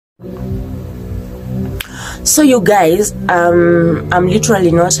So you guys, I'm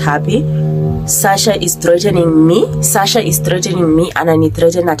literally not happy. Sasha is threatening me. And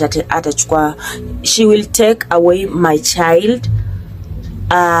threaten atachukua. She will take away my child.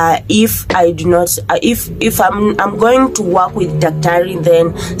 If I do not, if I'm going to work with daktari,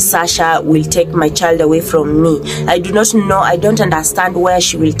 then Sasha will take my child away from me. I do not know. I don't understand where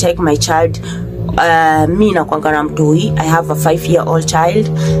she will take my child. Me na kwangana mtoi. I have a 5-year-old child,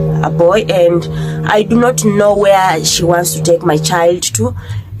 a boy, and I do not know where she wants to take my child to.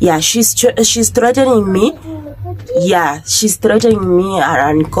 Yeah, she's threatening me. Yeah, she's threatening me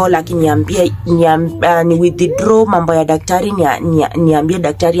and call akiniambia ni withdraw mambo ya daktari, niambie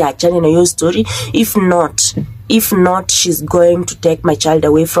daktari achane na hiyo story. If not, she's going to take my child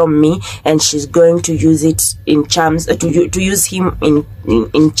away from me, and she's going to use it in charms, to use him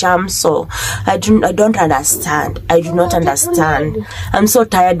in charms. So I don't understand. I do not understand. I'm so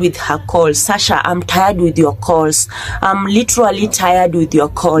tired with her calls. Sasha, I'm tired with your calls. I'm literally tired with your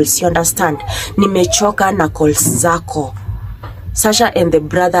calls. You understand? Nimechoka na calls zako. Sasha and the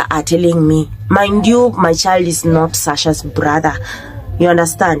brother are telling me, mind you, my child is not Sasha's brother. You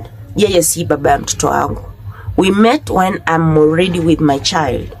understand? Yeye si baba ya mtoto wangu. We met when I'm already with my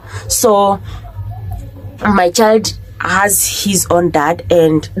child. So my child has his own dad,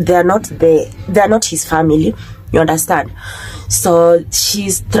 and they're not his family. You understand? So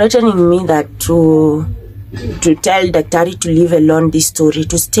she's threatening me that to tell daktari to leave alone this story,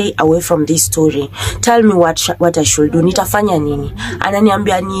 to stay away from this story. Tell me what I should do. Nitafanya nini?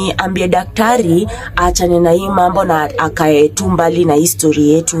 Ananiambia ambie daktari achane na hii mambo na akae tu mbali na history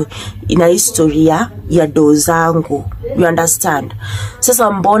yetu, ina historia ya dozangu. You understand?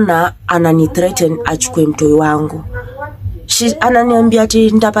 Sasa mbona ananithreaten achukue mtoi wangu? Ananiambia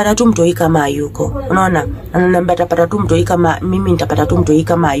ati nitapata tu mtoi kama hayuko. Unaona? Ananiambia nitapata tu mtoi kama mimi, nitapata tu mtoi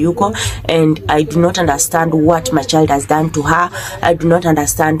kama hayuko, and I do not understand what my child has done to her. I do not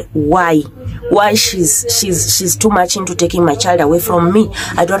understand why she's too much into taking my child away from me.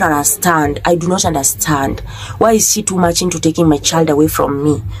 I don't understand. I do not understand. Why is she too much into taking my child away from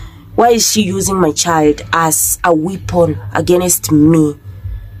me? Why is she using my child as a weapon against me?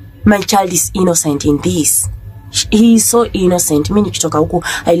 My child is innocent in this. He is so innocent.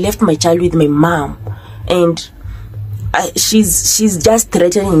 I left my child with my mom, and she's just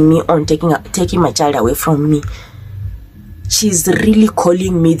threatening me on taking my child away from me. She's really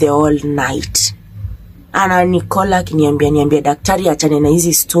calling me the whole night. Ananikola niambia daktari achane na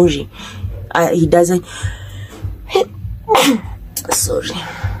hizi story. He doesn't sorry.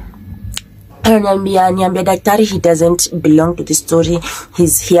 Niambia daktari he doesn't belong to this story.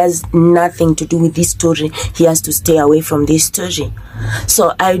 He has nothing to do with this story. He has to stay away from this story.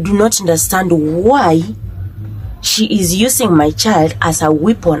 So I do not understand why she is using my child as a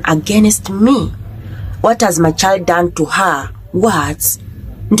weapon against me. What has my child done to her? What?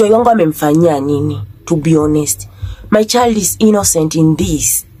 Mtoi wangu amemfanyia nini? To be honest, my child is innocent in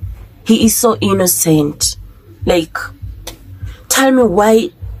this. He is so innocent. Like, tell me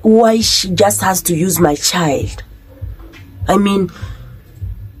why she just has to use my child. I mean,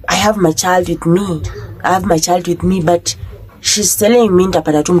 I have my child with me. But she's telling me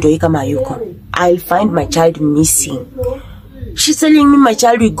nitapata tu mtoi kama hayuko. I'll find my child missing. She's telling me my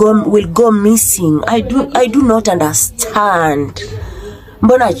child will go missing. I do not understand.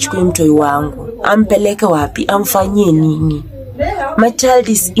 Mbona achukue mtoi wangu? Ampeleke wapi? Amfanyie nini? My child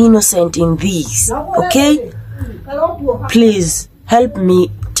is innocent in this. Okay? Please help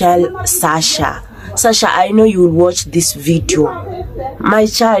me tell Sasha. Sasha, I know you will watch this video. My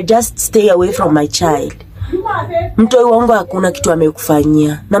child, just stay away from my child. Mtoi wangu hakuna kitu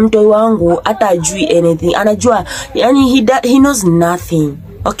amekufanyia. Na mtoi wangu hata ajui anything. Anajua, yani he knows nothing.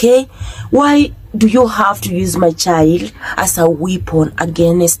 Okay? Why do you have to use my child as a weapon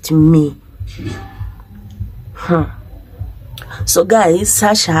against me? So guys,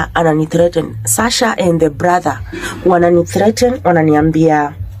 Sasha ananithreaten. Sasha and the brother wananithreaten,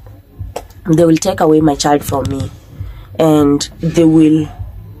 wananiambia they will take away my child from me, and they will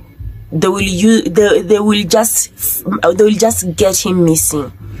just get him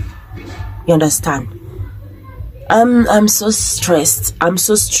missing. You understand? I'm so stressed.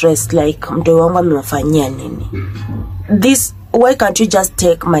 Like, mtoi wangu amefanyia nini? This, why can't you just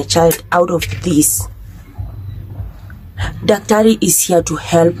take my child out of this? Daktari is here to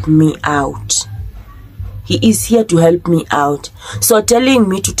help me out. He is here to help me out. So telling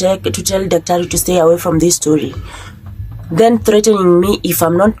me to tell daktari to stay away from this story, then threatening me if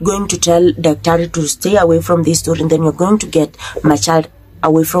I'm not going to tell daktari to stay away from this story, then you're going to get my child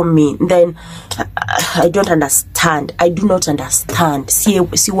away from me, then I don't understand. I do not understand. See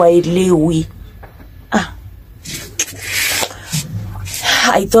why Lewi.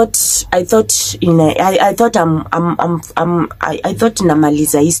 I thought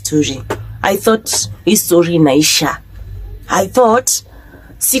namaliza history. I thought history inaisha. I thought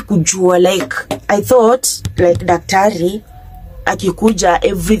sikujua, like I thought like daktari akikuja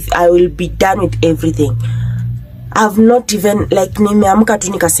I will be done with everything. I've not even like nimeamka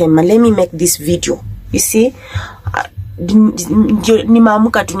tu nikasema let me make this video. You see,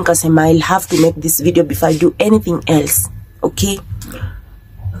 nimeamka tu nikasema I'll have to make this video before I do anything else. Okay,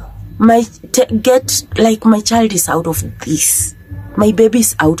 my child is out of this. My baby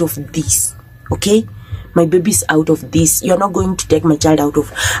is out of this. Okay, my baby is out of this. You're not going to take my child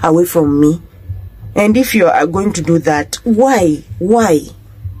away from me. And if you are going to do that, why?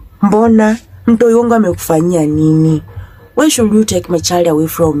 Mbona mtoi wangu amekufanyia nini? Why should you take my child away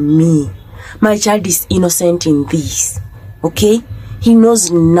from me? My child is innocent in this. Okay, he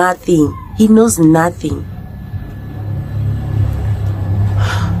knows nothing. He knows nothing.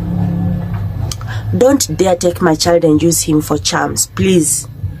 Don't dare take my child and use him for charms, please.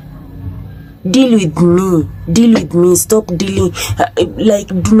 Deal with me. Deal with me. Stop dealing.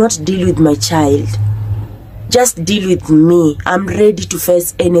 Do not deal with my child. Just deal with me. I'm ready to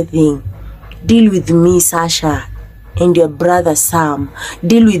face anything. Deal with me, Sasha, and your brother Sam.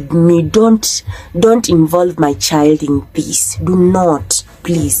 Deal with me. Don't involve my child in this. Do not,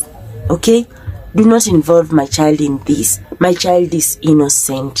 please. Okay? Do not involve my child in this. My child is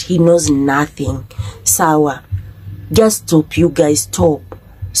innocent. He knows nothing. Sawa. Just stop, you guys. Stop.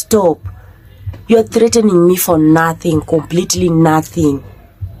 Stop. You're threatening me for nothing. Completely nothing.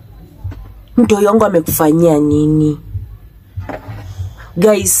 Mtoi wangu amekufanyia nini?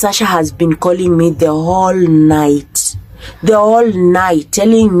 Guys, Sasha has been calling me the whole night. The whole night.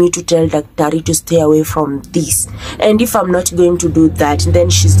 Telling me to tell daktari to stay away from this. And if I'm not going to do that, then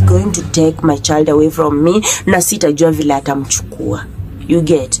she's going to take my child away from me. Na sitajua vile atamchukua. You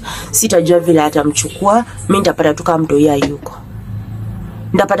get? Sitajua vile atamchukua. Mimi nitapata tu kama mtoi hayuko.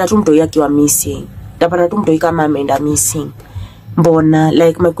 Ndapata tu mtoi akiwa missing. Ndapata tu mtoi kama ameenda missing. Mbona?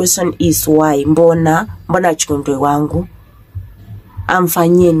 Like my question is why? Mbona achukue mtoi wangu?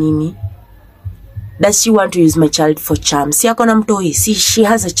 Amfanyie nini? Does she want to use my child for charms? Si akona mtoi. See, she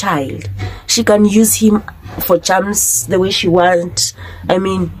has a child. She can use him for charms the way she wants. I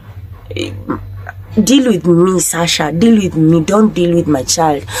mean, deal with me, Sasha. Deal with me. Don't deal with my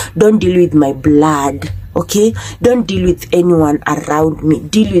child. Don't deal with my blood. Okay? Don't deal with anyone around me.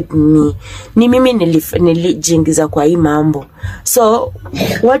 Deal with me. Ni mimi nilijingiza kwa hii mambo. So,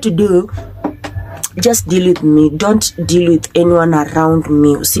 what to do? Just deal with me. Don't deal with anyone around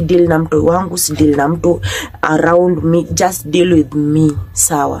me. Usideal na mtu wangu, usideal na mtu around me. Just deal with me.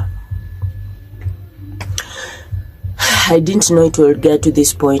 Sawa. I didn't know it will get to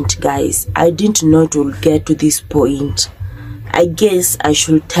this point, guys. I didn't know it will get to this point. I guess I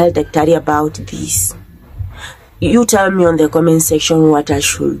should tell daktari about this. You tell me on the comment section what I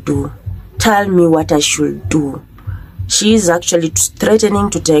should do. Tell me what I should do. She is actually threatening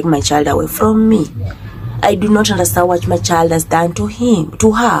to take my child away from me. I do not understand what my child has done to him,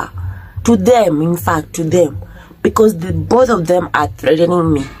 to her, to them, in fact, to them. Because both of them are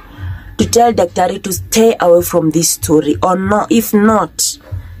threatening me to tell daktari to stay away from this story. Or no, if not,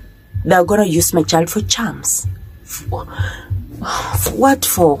 they're gonna use my child for charms. What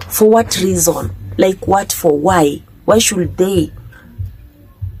for? For what reason? Like what for? Why? Why should they?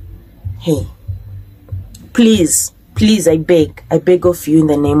 Hey, please, I beg of you in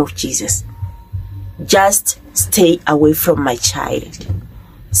the name of Jesus. Just stay away from my child.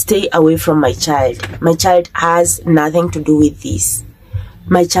 Stay away from my child. My child has nothing to do with this.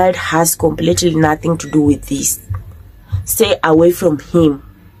 My child has completely nothing to do with this. Stay away from him.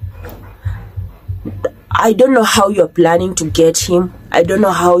 I don't know how you're planning to get him. I don't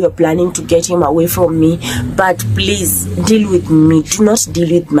know how you're planning to get him away from me. But please, deal with me. Do not deal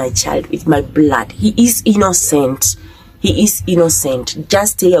with my child, with my blood. He is innocent. He is innocent.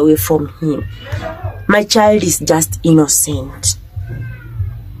 Just stay away from him. My child is just innocent.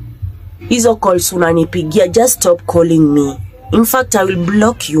 Hizo calls unanipigia, just stop calling me. In fact, I will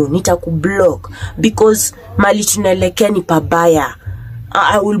block you. Nitakublock. Because mali tunaelekea ni pabaya.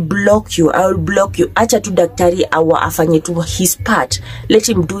 I will block you. I will block you. Acha tu daktari afanye tu his part. Let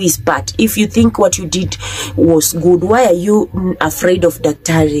him do his part. If you think what you did was good, why are you afraid of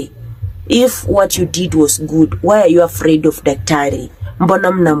daktari? If what you did was good, why are you afraid of daktari?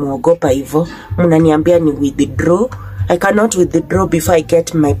 Mbona mnamuogopa hivyo? Mnaniambia ni withdraw. I cannot withdraw before I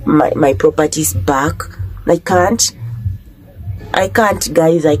get my properties back. I can't. I can't,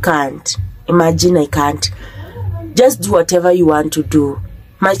 guys. I can't. Imagine I can't. Just do whatever you want to do.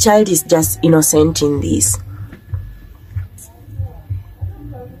 My child is just innocent in this.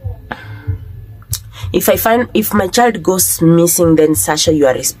 If my child goes missing, then Sasha, you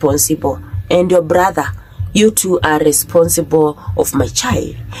are responsible. And your brother, you two are responsible of my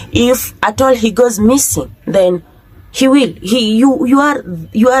child. If at all he goes missing, then he will. You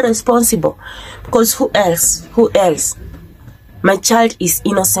are responsible. Because who else? Who else? My child is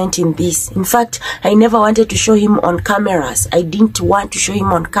innocent in this. In fact, I never wanted to show him on cameras. I didn't want to show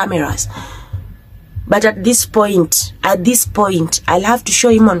him on cameras. But at this point, I'll have to show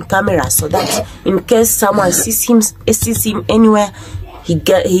him on camera so that in case someone sees him anywhere, he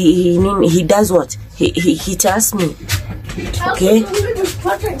does what? He tells me. Okay?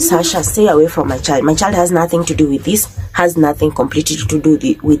 Sasha, stay away from my child. My child has nothing to do with this. Has nothing completely to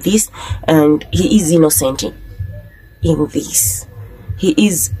do with this. And he is innocent in this. He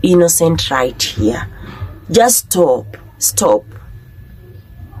is innocent right here. Just stop.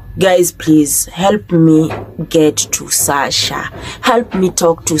 Guys, please help me get to Sasha. Help me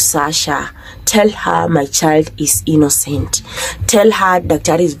talk to Sasha. Tell her my child is innocent. Tell her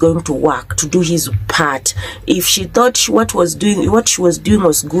daktari is going to work to do his part. If she thought what she was doing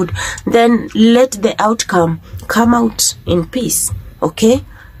was good, then let the outcome come out in peace. Okay?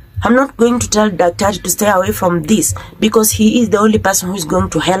 I'm not going to tell daktari to stay away from this because he is the only person who is going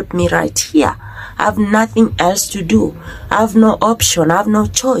to help me right here. I have nothing else to do. I have no option. I have no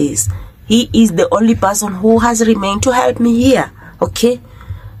choice. He is the only person who has remained to help me here. Okay?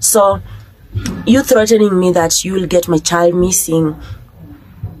 So, you threatening me that you will get my child missing,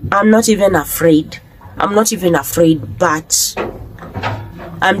 I'm not even afraid. I'm not even afraid, but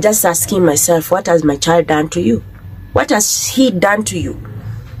I'm just asking myself, what has my child done to you? What has he done to you?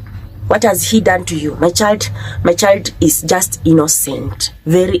 What has he done to you? My child is just innocent.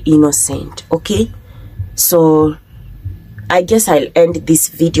 Very innocent. Okay? So, I guess I'll end this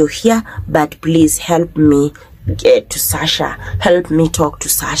video here. But please help me get to Sasha. Help me talk to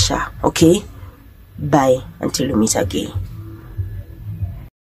Sasha. Okay? Bye. Until we meet again.